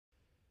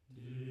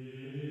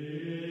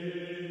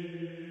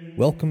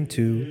Welcome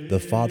to The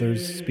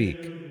Fathers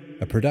Speak,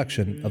 a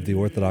production of the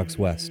Orthodox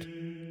West.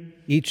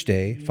 Each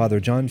day, Father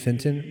John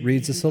Fenton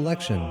reads a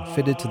selection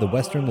fitted to the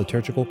Western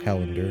liturgical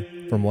calendar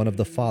from one of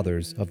the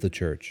Fathers of the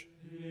Church.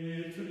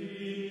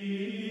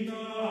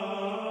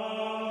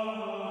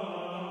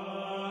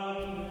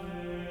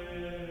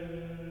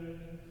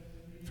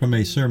 From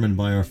a sermon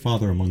by our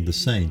Father among the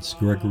Saints,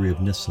 Gregory of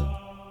Nyssa.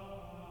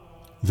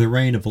 The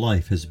reign of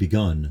life has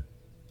begun.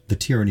 The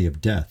tyranny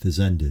of death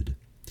is ended.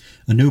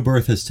 A new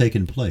birth has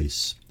taken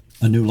place.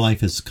 A new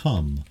life has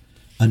come.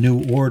 A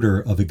new order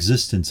of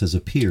existence has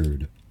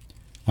appeared.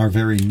 Our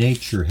very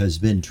nature has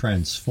been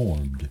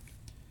transformed.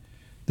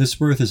 This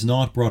birth is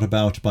not brought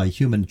about by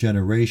human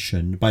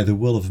generation, by the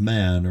will of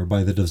man, or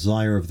by the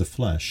desire of the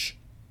flesh,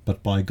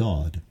 but by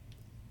God.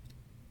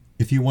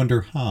 If you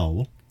wonder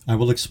how, I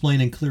will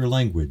explain in clear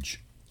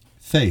language.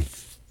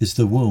 Faith is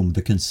the womb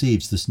that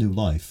conceives this new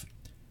life.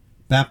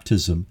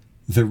 Baptism,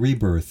 the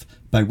rebirth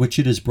by which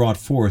it is brought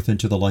forth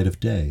into the light of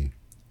day.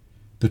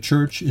 The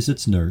Church is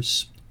its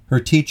nurse. Her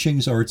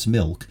teachings are its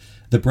milk.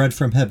 The bread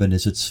from heaven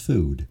is its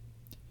food.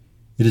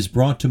 It is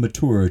brought to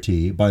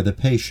maturity by the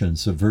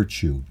patience of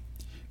virtue.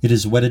 It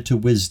is wedded to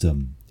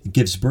wisdom. It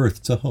gives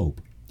birth to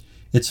hope.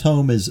 Its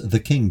home is the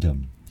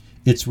kingdom.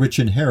 Its rich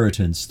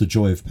inheritance, the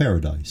joy of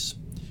paradise.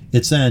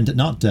 Its end,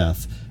 not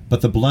death,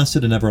 but the blessed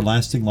and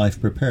everlasting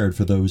life prepared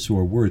for those who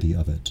are worthy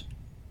of it.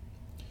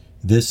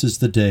 This is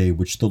the day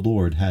which the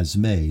Lord has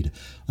made,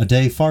 a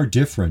day far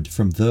different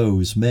from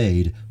those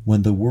made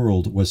when the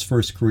world was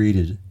first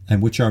created,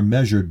 and which are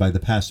measured by the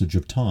passage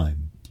of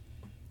time.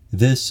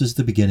 This is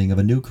the beginning of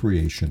a new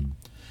creation.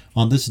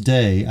 On this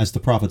day, as the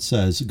prophet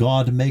says,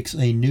 God makes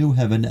a new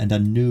heaven and a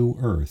new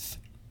earth.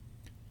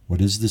 What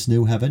is this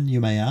new heaven,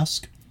 you may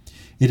ask?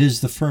 It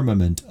is the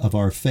firmament of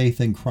our faith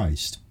in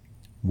Christ.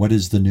 What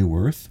is the new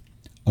earth?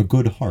 A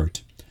good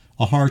heart.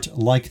 A heart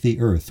like the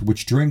earth,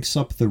 which drinks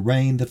up the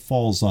rain that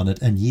falls on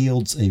it and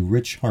yields a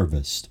rich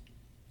harvest.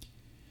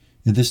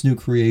 In this new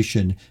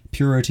creation,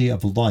 purity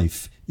of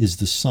life is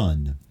the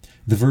sun,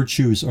 the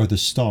virtues are the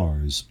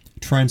stars,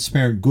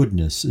 transparent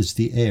goodness is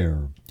the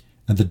air,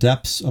 and the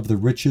depths of the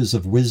riches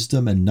of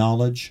wisdom and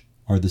knowledge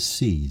are the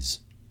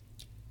seas.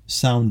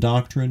 Sound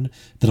doctrine,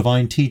 the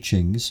divine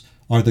teachings,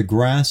 are the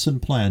grass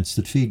and plants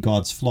that feed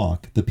God's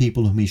flock, the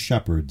people whom he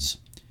shepherds.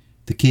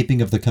 The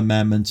keeping of the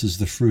commandments is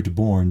the fruit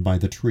borne by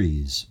the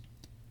trees.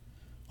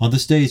 On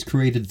this day is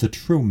created the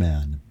true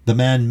man, the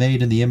man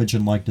made in the image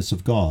and likeness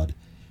of God.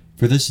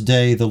 For this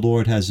day the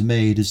Lord has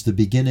made is the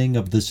beginning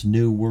of this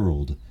new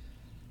world.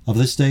 Of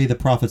this day the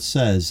prophet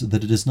says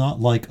that it is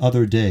not like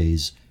other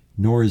days,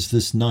 nor is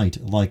this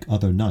night like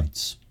other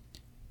nights.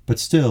 But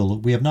still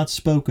we have not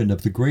spoken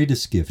of the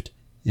greatest gift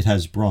it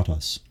has brought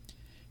us.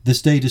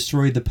 This day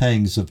destroyed the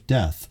pangs of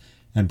death,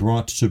 and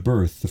brought to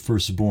birth the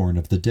firstborn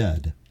of the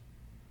dead.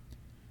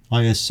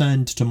 I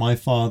ascend to my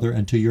Father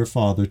and to your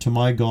Father, to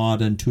my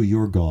God and to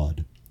your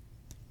God.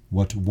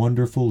 What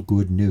wonderful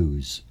good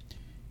news!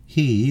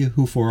 He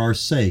who for our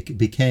sake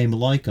became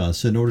like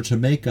us in order to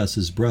make us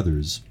his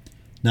brothers,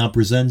 now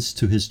presents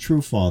to his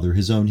true Father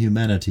his own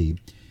humanity,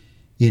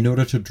 in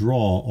order to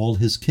draw all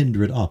his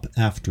kindred up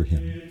after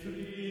him.